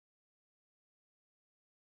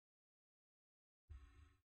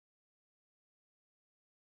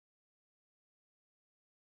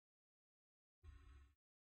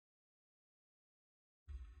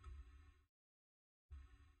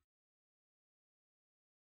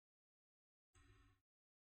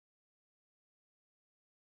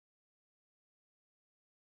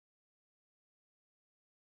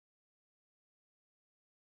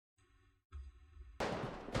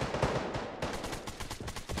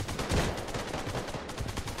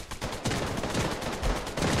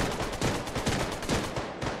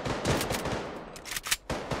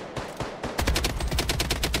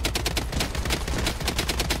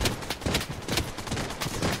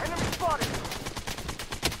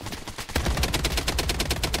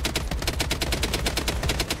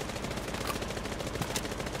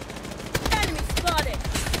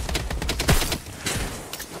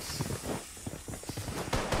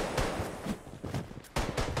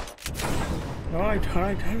Alright,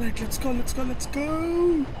 let's go.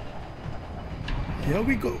 Here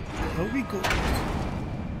we go.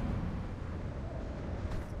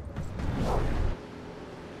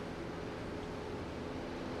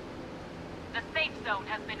 The safe zone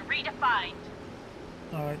has been redefined.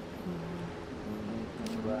 Alright.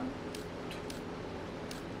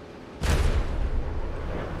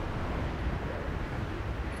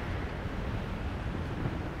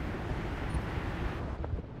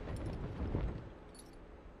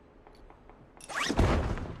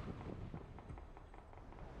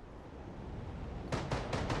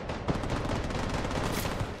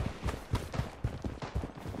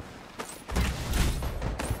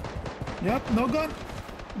 Yep, no gun.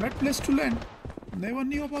 Bad place to land. Never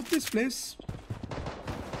knew about this place.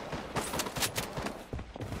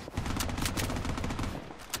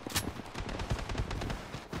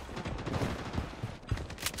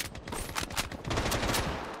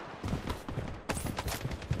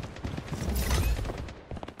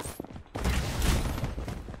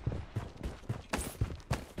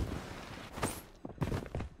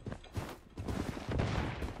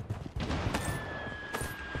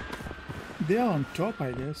 They are on top,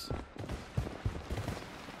 I guess.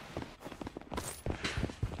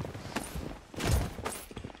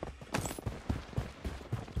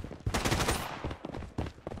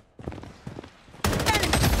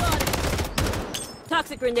 Enemy spotted.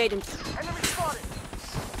 Toxic grenade and Enemy spotted.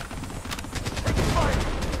 Taking fire.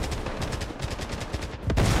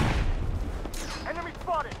 Enemy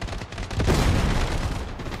spotted.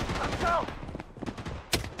 I'm down.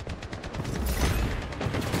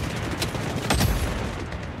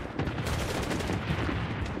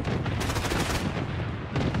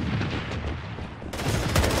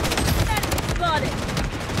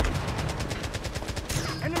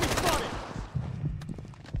 Enemy spotted.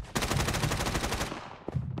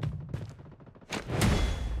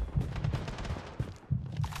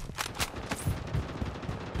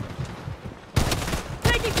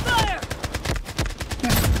 taking fire.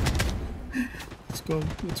 Let's go.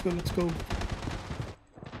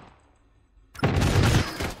 The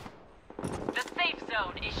safe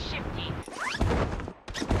zone is shifting.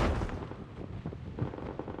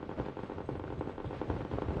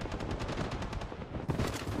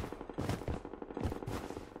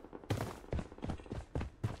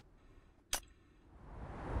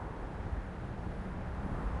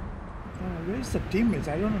 Where's the teammates?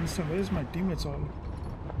 I don't understand. Where's my teammates all?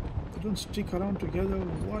 They don't stick around together.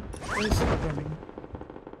 What is happening?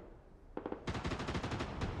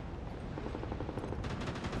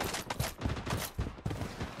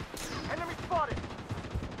 Enemy spotted.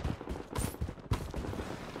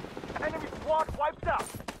 Enemy squad wiped out.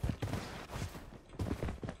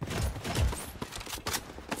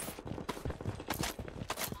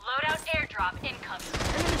 Loadout airdrop incoming.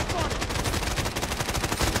 Enemy spotted.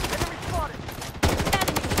 Enemy spotted.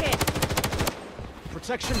 Enemy hit.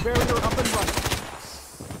 Protection barrier up and running.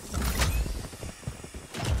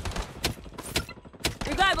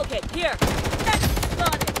 Revival kit here. Enemy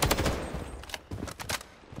spotted.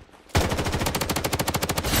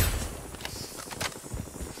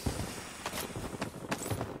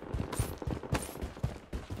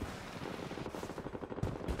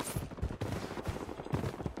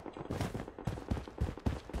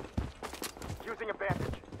 Using a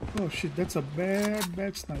bandage. Oh shit, that's a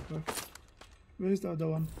bad sniper. Where's the other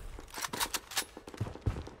one?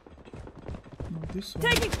 No, this one.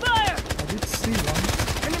 Taking fire. I did see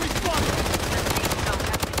one. Enemy spotted. The safe zone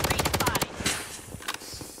has been redefined.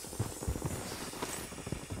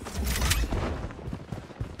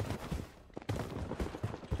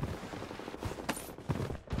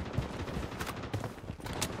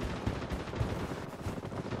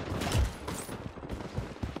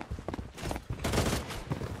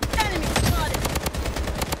 Enemy spotted.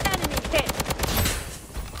 Enemy hit.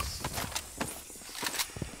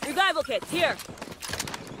 Revival kit here.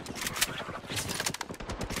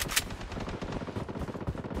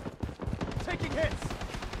 Taking hits.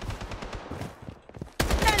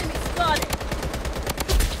 Enemy spotted.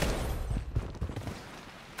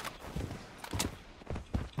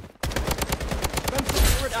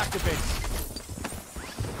 Defensive turret activates.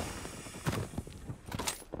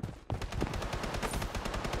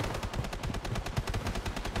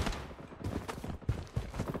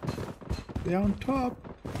 They're on top.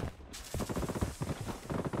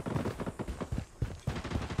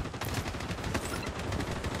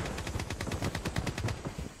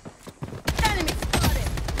 Enemy spotted.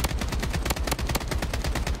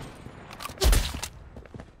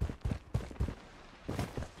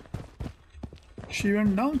 She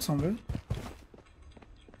went down somewhere.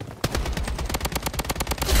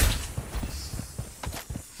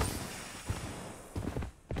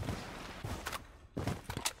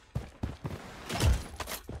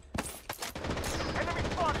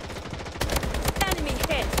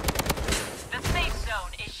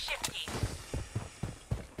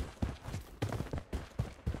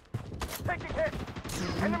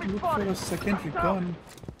 Look for a secondary gun.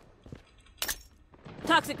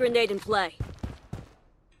 Toxic grenade in play.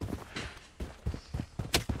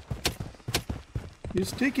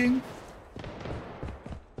 He's taking.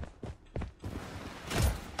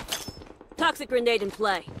 Toxic grenade in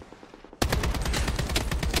play.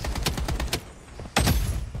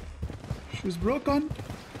 She's broken.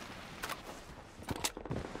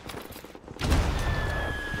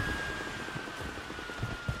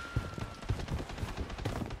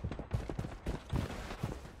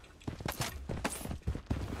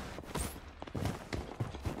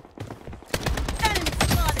 Enemy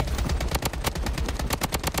spotted.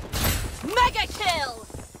 Mega kill.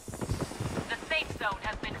 The safe zone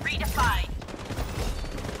has been redefined.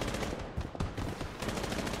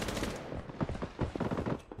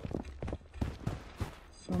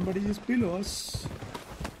 Somebody is below us.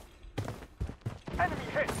 Enemy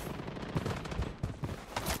hit.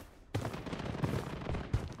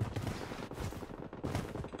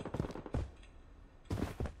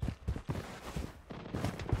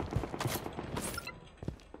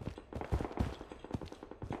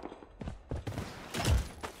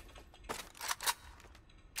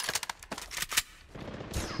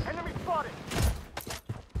 Enemy spotted.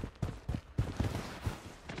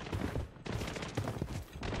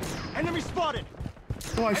 Enemy spotted.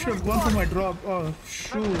 Oh, I should have gone for my drop. Oh,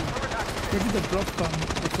 shoot. Where did the drop come?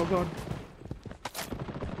 I forgot.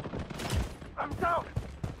 I'm down.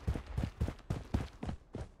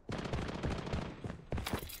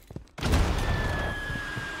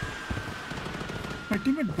 My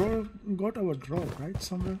teammate got our drop, right?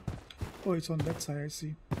 Somewhere. Oh, it's on that side, I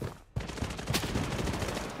see.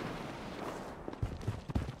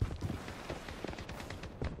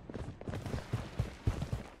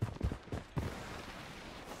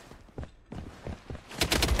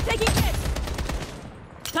 Taking hit.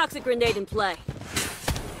 Toxic grenade in play.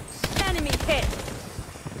 Enemy hit.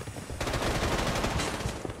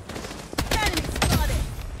 Enemy spotted.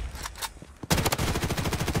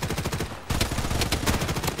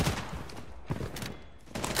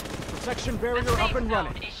 Protection The barrier safe up and zone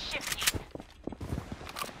running. is shifting.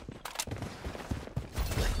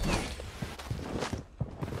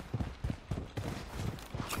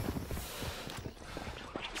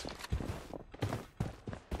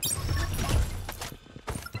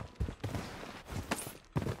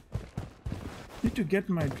 Need to get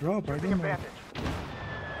my drop. I Using don't a know. bandage.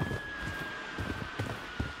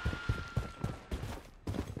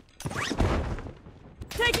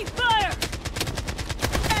 Taking fire.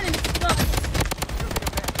 Enemy spotted.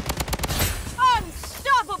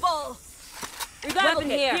 Unstoppable. Revival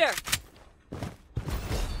kit here.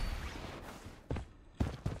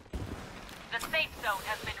 The safe zone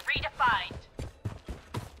has been redefined.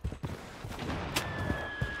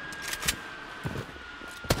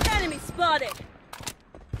 Enemy spotted.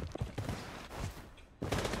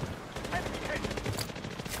 Enemy hit.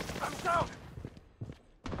 I'm down.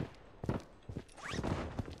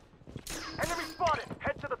 Enemy spotted.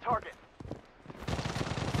 Head to the target.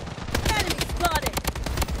 Enemy spotted.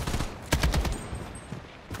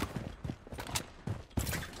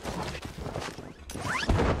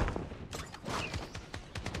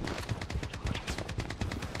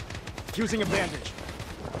 Using a bandage.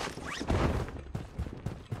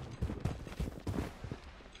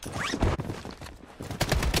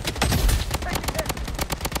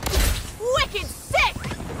 Wicked sick.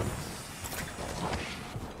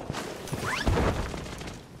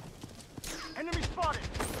 Enemy spotted.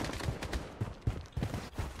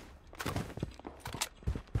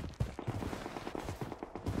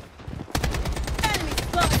 Enemy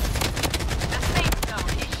spotted. The safe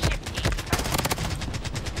zone is shifting.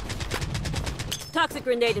 Toxic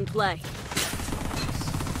grenade in play.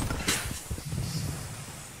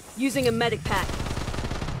 Using a medic pack.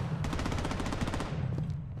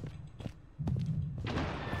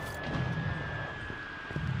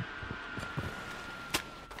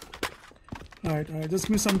 Alright, just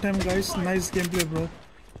give me some time, guys. Nice gameplay, bro.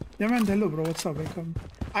 Yeah, man, hello, bro. What's up? Welcome.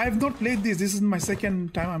 I have not played this. This is my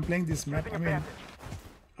second time I'm playing this map. Using I a mean, bandage.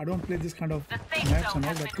 I don't play this kind of The safe maps zone and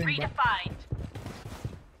all has that been thing, but redefined.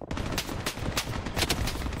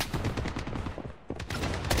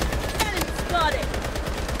 Enemy spotted.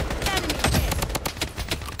 Enemy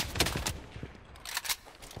hit.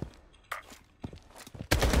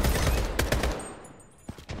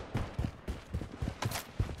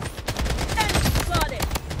 Enemy spotted.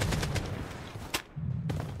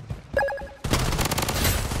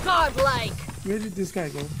 Godlike. where did this guy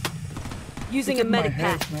go? Using Look a at my medic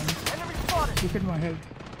pack. health, man. Enemy spotted. Look at my health.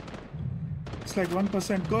 It's like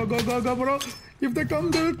 1%. Go, go, go, go, bro. If they come,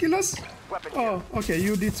 they will kill us. Weapon Oh, okay.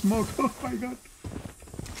 You did smoke. Oh my god.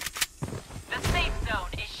 The safe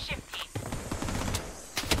zone is shifting.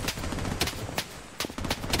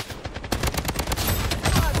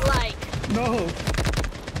 Godlike. No.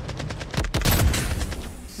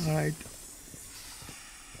 All right.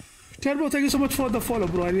 Turbo, thank you so much for the follow,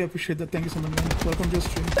 bro. I really appreciate that. Thank you so much, man. Welcome to the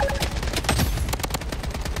stream.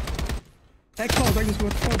 Echo, thank you so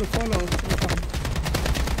much for the follow. Welcome.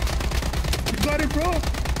 You got it, bro.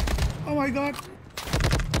 Oh my god.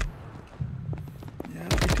 Yeah,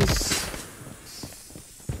 it is.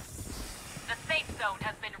 The safe zone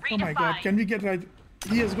has been redefined. Oh my god. Can we get right?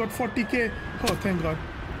 He has got 40k. Oh, thank god.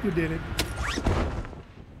 You did it.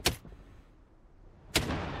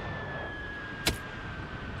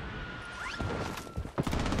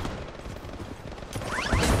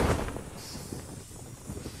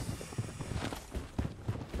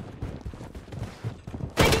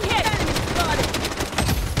 Taking hit. Enemy spotted.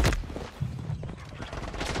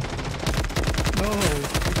 No.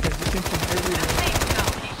 Okay, they came from The everywhere. safe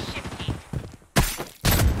zone is shifting.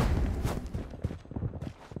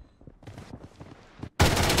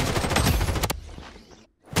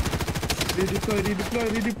 Redeploy, redeploy,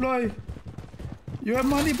 redeploy. You have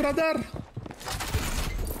money, brother.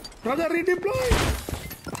 Brother, redeploy.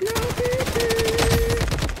 Yeah, baby.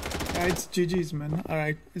 Yeah, it's GG's, man.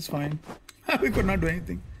 Alright, it's fine. We could not do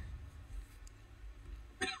anything.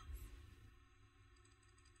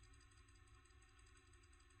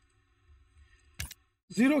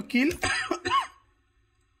 Zero kill?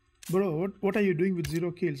 Bro, what are you doing with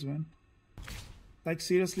 0 kills, man? Like,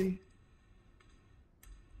 seriously?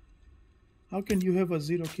 How can you have a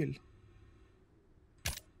 0 kill?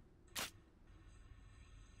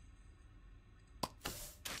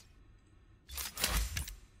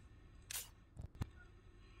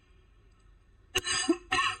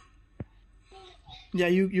 Yeah,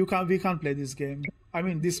 we can't play this game. I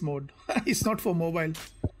mean this mode. It's not for mobile.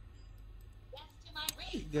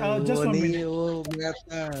 Just 1 minute. वो मैं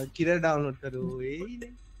अपना किरा download करूँ यही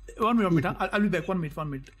नहीं 1 minute, huh? I'll be back. 1 minute, 1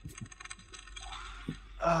 minute.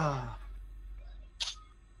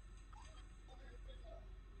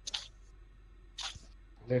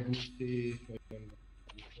 Let me see if I can.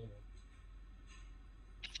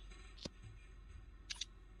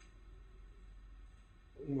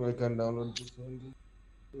 I can download this one.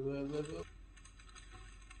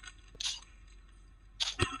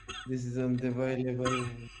 This is unavailable.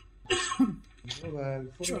 Mobile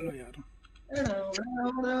phone. Chalo yaar.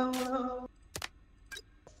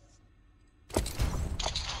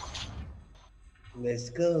 Let's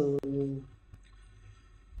go.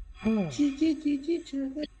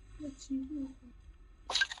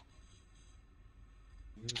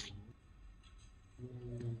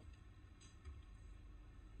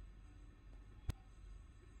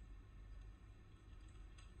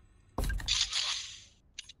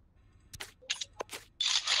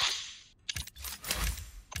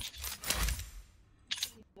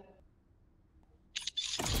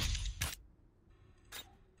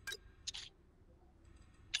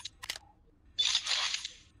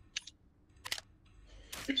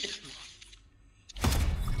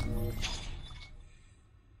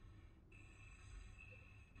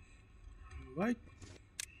 Right.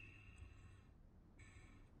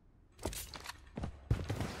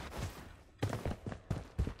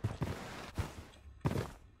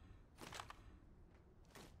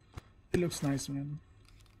 It looks nice, man.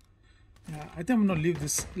 Yeah, I think I'm gonna leave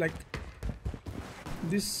this. Like,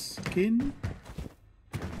 this skin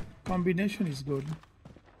combination is good.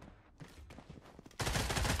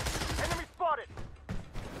 Enemy spotted.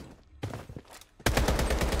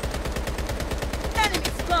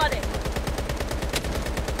 Enemy spotted.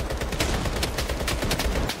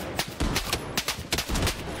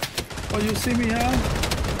 Oh, you see me, huh?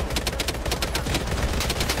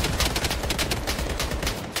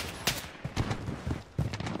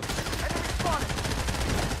 Enemy spotted.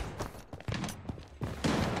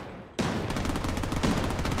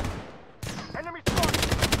 Enemy spotted.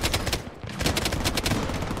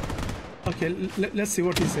 Okay, let's see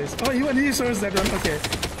what he says. Oh, even he shows that one. Okay,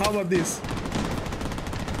 how about this?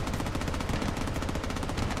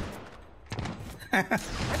 Enemy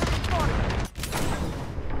spotted.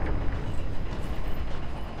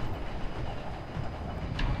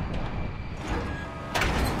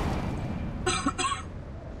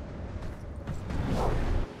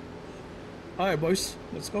 All right, boys,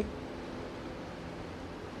 let's go.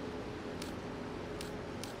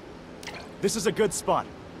 This is a good spot.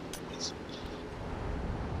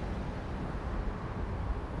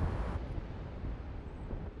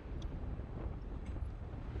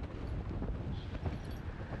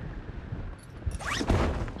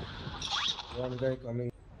 One guy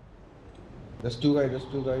coming. There's two guys.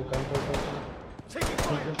 Come. Taking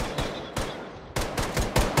fire.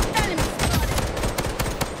 Enemy spotted.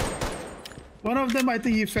 One of them, I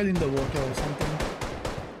think he fell in the water or something.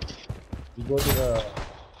 You go to the.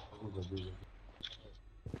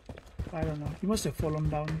 I don't know. He must have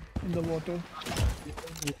fallen down in the water.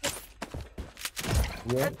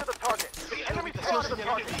 Yeah. Head to the target. The enemy spotted the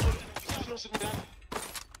target.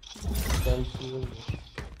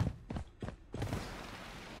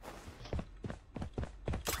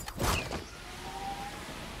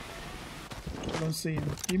 I don't see him.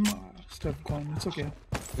 He must have gone. It's okay.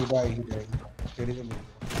 He died. There is a man.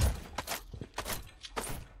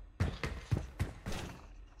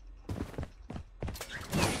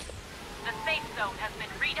 The safe zone has been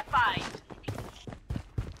redefined.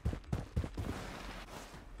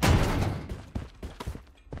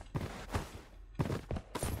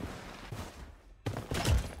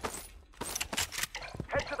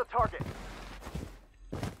 Head to the target.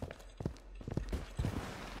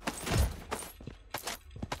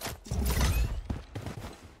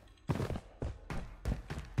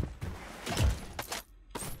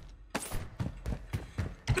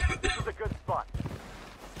 This is a good spot.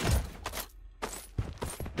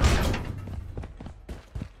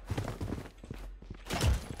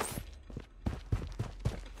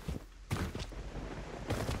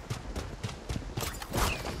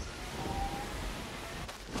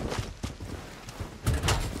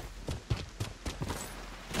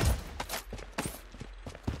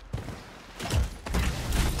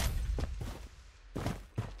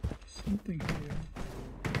 Something here.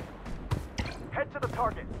 Head to the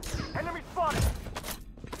target. Enemy spotted.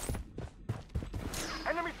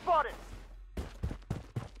 Enemy spotted.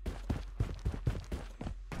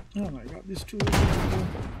 Oh my god, these two.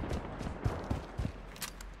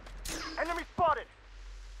 Enemy spotted.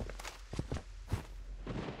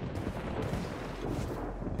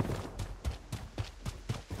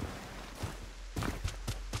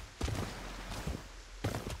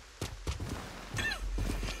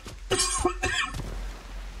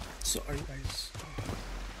 Sorry, guys.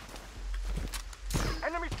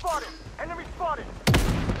 Enemy spotted. Enemy spotted.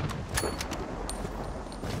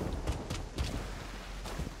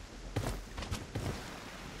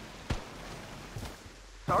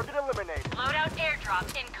 Target eliminated. Loadout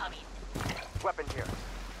airdrop incoming. Weapon here.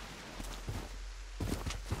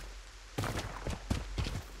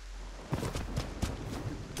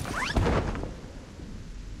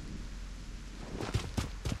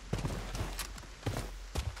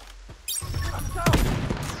 I'm down.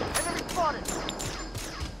 Enemy spotted.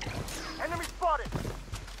 Enemy spotted.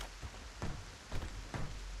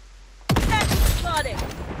 Enemy spotted.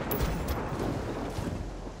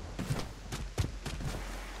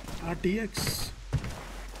 RTX.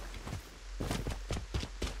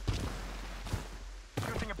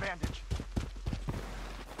 Using a bandage.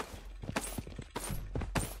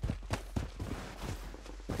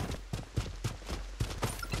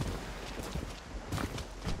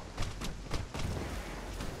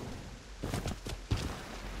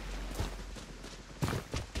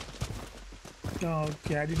 Oh,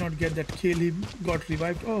 okay, I did not get that kill. He got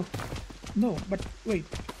revived. Oh, no, but wait.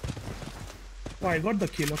 Oh, I got the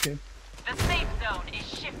kill. Okay. The safe zone is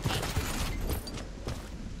shifting.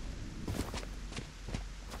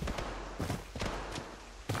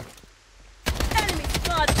 Enemy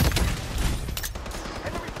spotted.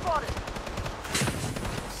 Enemy spotted.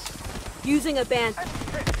 Using a band. Enemy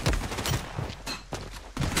hit.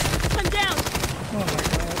 I'm down. Oh my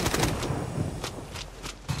god. Okay.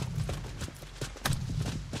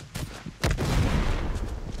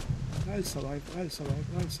 I'll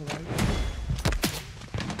survive.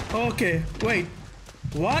 Okay, wait.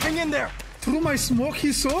 What? Hang in there. Through my smoke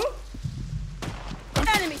he saw?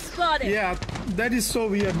 Enemy spotted. Yeah, that is so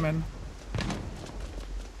weird, man.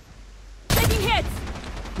 Taking hits.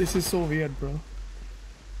 This is so weird, bro.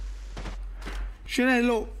 Shana,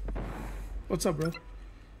 hello. What's up, bro?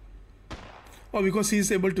 Oh, because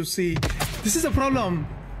he's able to see. This is a problem.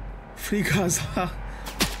 Free Gaza.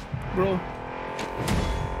 Bro.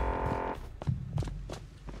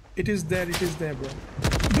 It is there, bro.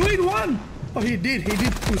 Do it one! Oh, he did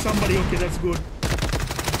to somebody. Okay, that's good.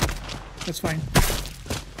 That's fine.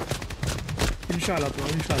 Inshallah, bro,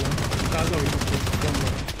 inshallah. Gaza will be good. Don't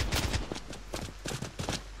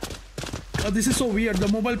worry. This is so weird. The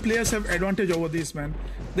mobile players have advantage over this, man.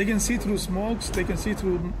 They can see through smokes, they can see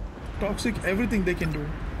through toxic, everything they can do.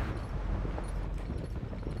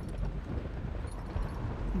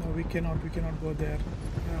 No, we cannot go there.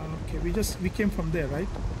 Okay, we came from there, right?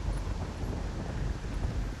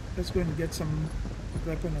 Let's go and get some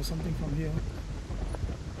weapon or something from here.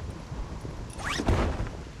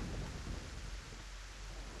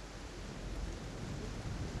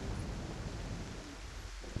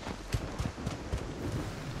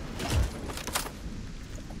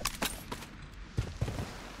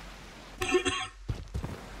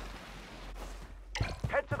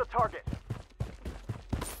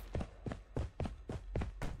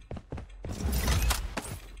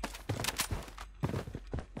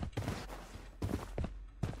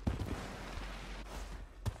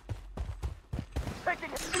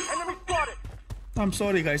 I'm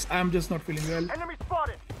sorry, guys. I'm just not feeling well. Enemy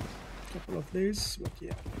spotted. Couple of days, but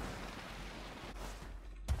yeah.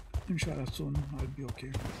 Inshallah, soon I'll be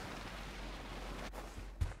okay.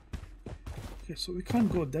 Okay, so we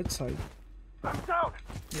can't go that side. I'm down.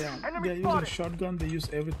 Yeah, Enemy they're using spotted. shotgun. They use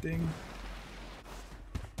everything.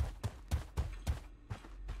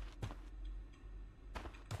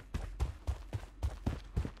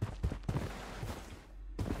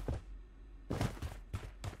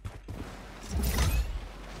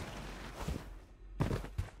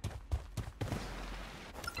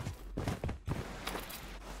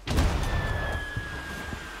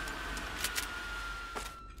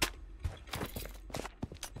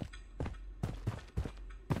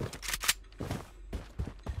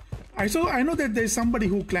 I know that there's somebody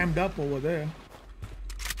who climbed up over there.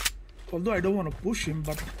 Although I don't want to push him,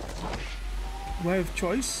 but do I have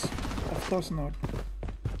choice? Of course not.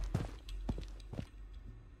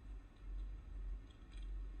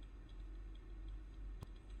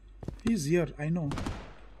 He's here, I know.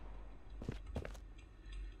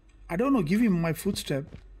 I don't know, give him my footstep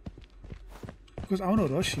because I want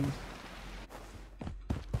to rush him.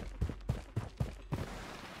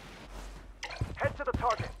 Head to the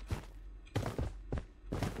target.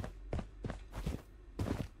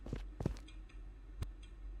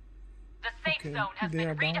 Safe zone has they been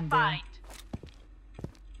are down there. redefined.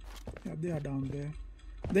 Yeah, they are down there.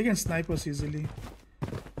 They can snipe us easily.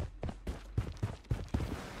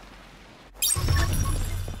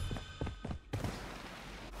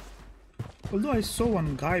 Although I saw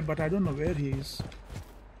one guy, but I don't know where he is.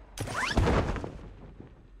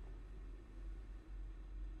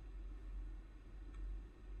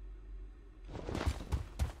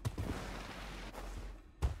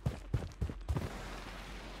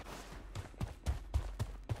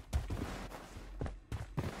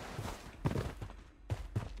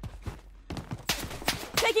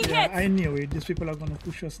 Yeah, I knew it. These people are gonna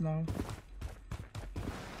push us now.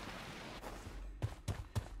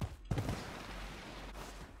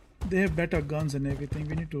 They have better guns and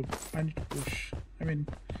everything. I need to push. I mean,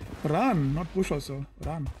 run, not push also.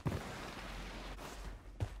 Run.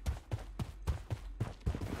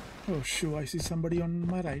 Oh shoot, I see somebody on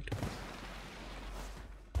my right.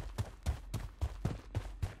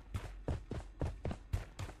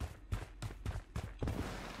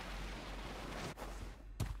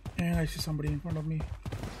 And I see somebody in front of me.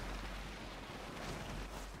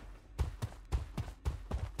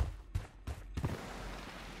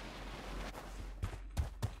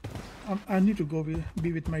 I need to go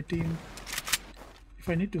be with my team. If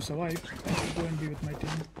I need to survive, I should go and be with my team.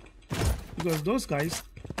 Because those guys,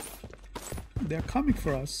 they're coming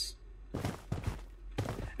for us.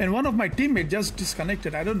 And one of my teammates just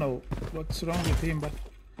disconnected. I don't know what's wrong with him, but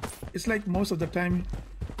it's like most of the time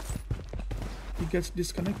he gets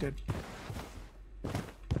disconnected.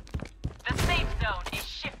 The safe zone is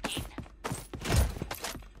shifting.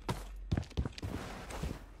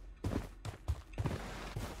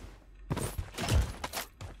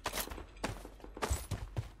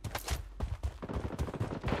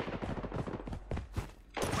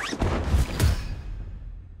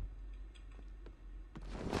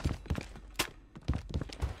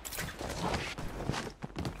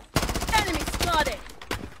 Enemy spotted.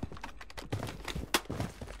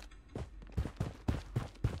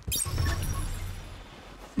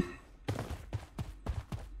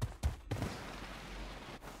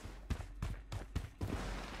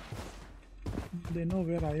 They know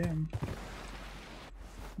where I am.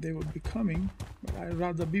 They would be coming, but I'd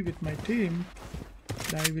rather be with my team,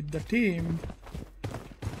 die with the team.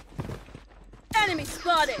 Enemy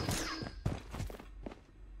spotted.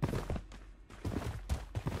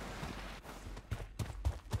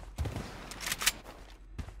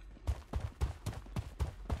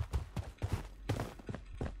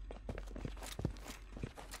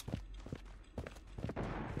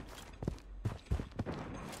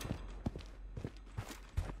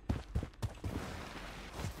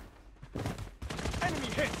 Enemy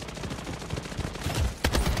hit.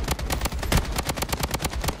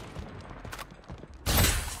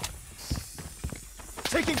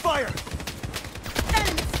 Taking fire.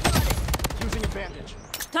 Enemy spotted. Using a bandage.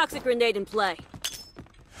 Toxic grenade in play.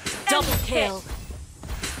 Double kill.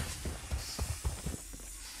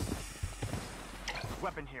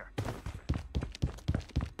 Weapon here.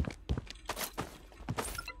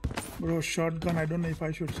 Bro, shotgun. I don't know if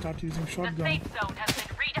I should start using The shotgun. safe zone has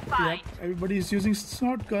been redefined. Yep, everybody is using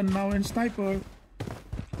shotgun now and sniper.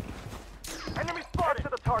 Enemy spotted. To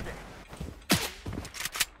the target.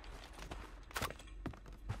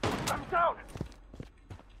 I'm down.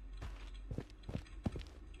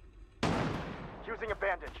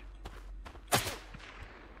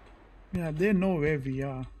 Yeah, they know where we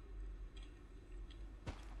are.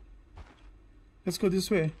 Let's go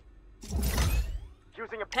this way.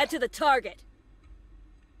 Using a Head to the target.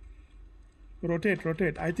 Rotate,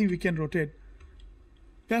 rotate. I think we can rotate.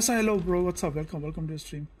 Pesa, hello, bro. What's up? Welcome, welcome to the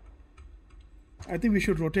stream. I think we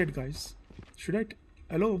should rotate, guys. Should I?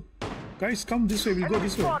 Hello, guys, come this way. We'll go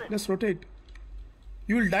this way. Let's rotate.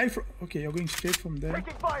 You will die from. Okay, you're going straight from there.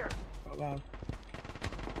 taking fire. Oh, wow.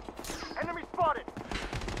 Enemy spotted.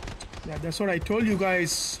 Yeah, that's what I told you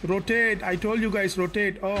guys. Rotate. I told you guys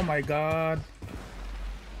rotate. Oh my god.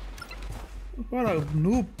 What a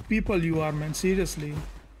noob people you are, man. Seriously.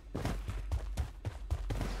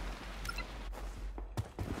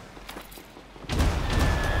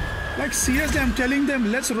 Like seriously, I'm telling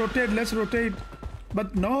them, let's rotate.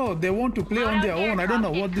 But no, they want to play on their own. I don't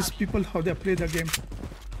know what these people, how they play the game.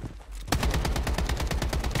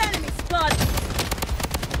 Enemy spotted.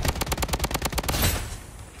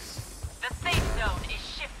 The safe zone is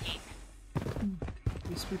shifting.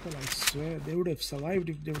 These people, I swear, they would have survived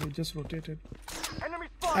if they would have just rotated. Enemy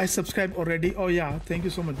spotted. I subscribed already. Oh yeah, thank you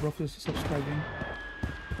so much, bro, for subscribing.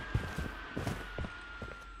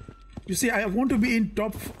 You see, I want to be in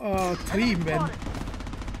top 3, man.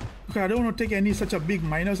 Okay, I don't want to take any such a big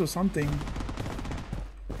minus or something.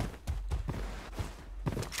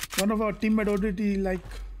 One of our teammates already like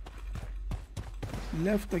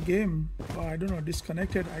left the game. Or I don't know,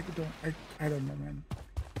 disconnected. I don't know, man.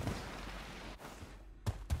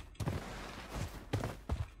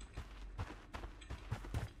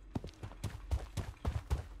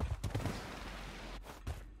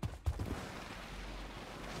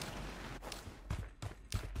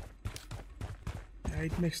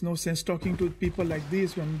 It makes no sense talking to people like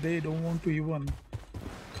this when they don't want to even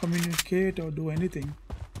communicate or do anything.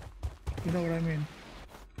 You know what I mean?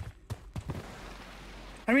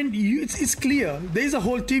 I mean, it's clear. There is a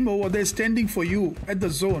whole team over there standing for you at the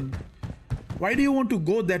zone. Why do you want to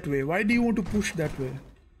go that way? Why do you want to push that way?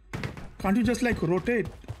 Can't you just like rotate?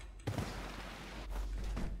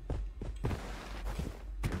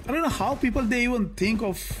 I don't know how people they even think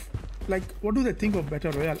of, like, what do they think of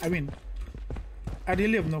Battle Royale? I mean, I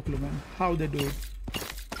really have no clue, man, how they do it.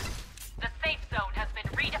 The safe zone has been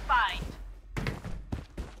redefined.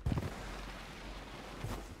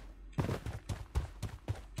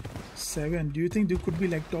 Seven. Do you think they could be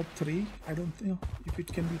like top 3? I don't know if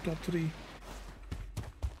it can be top 3.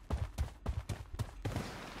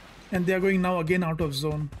 And they are going now again out of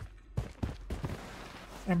zone.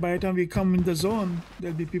 And by the time we come in the zone,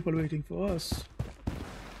 there'll be people waiting for us.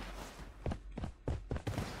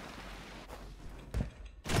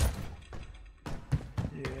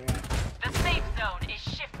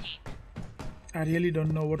 I really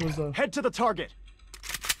don't know what was the... Head to the target.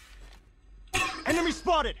 Enemy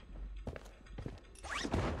spotted.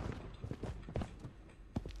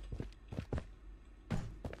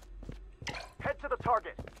 Head to the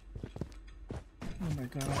target. Oh my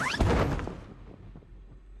god.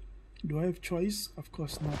 Do I have choice? Of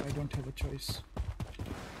course not. I don't have a choice.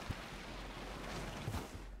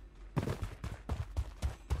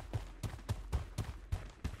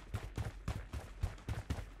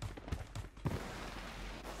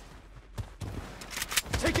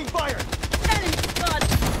 Taking fire. Enemy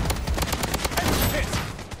spotted. Enemy hit.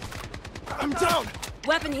 I'm down.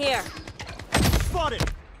 Weapon here. Spotted.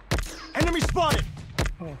 Enemy spotted.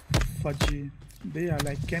 Oh, fudgy. They are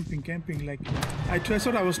like camping like... That's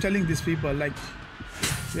what I was telling these people, like,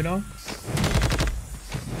 you know?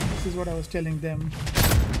 This is what I was telling them.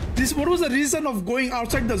 What was the reason of going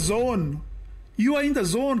outside the zone? You are in the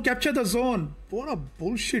zone, capture the zone. What a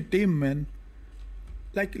bullshit team, man.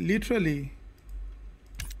 Like, literally.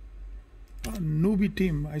 A newbie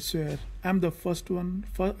team, I swear. I'm the first one.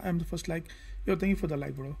 I'm the first like. Yo, thank you for the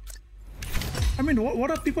like, bro. I mean, what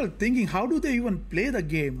are people thinking? How do they even play the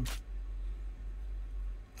game?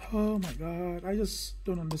 Oh my god, I just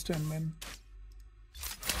don't understand, man.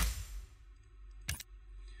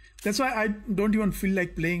 That's why I don't even feel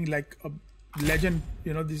like playing like a legend,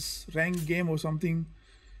 you know, this ranked game or something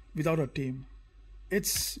without a team.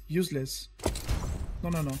 It's useless.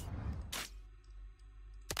 No.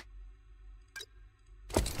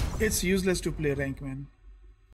 It's useless to play rank, man.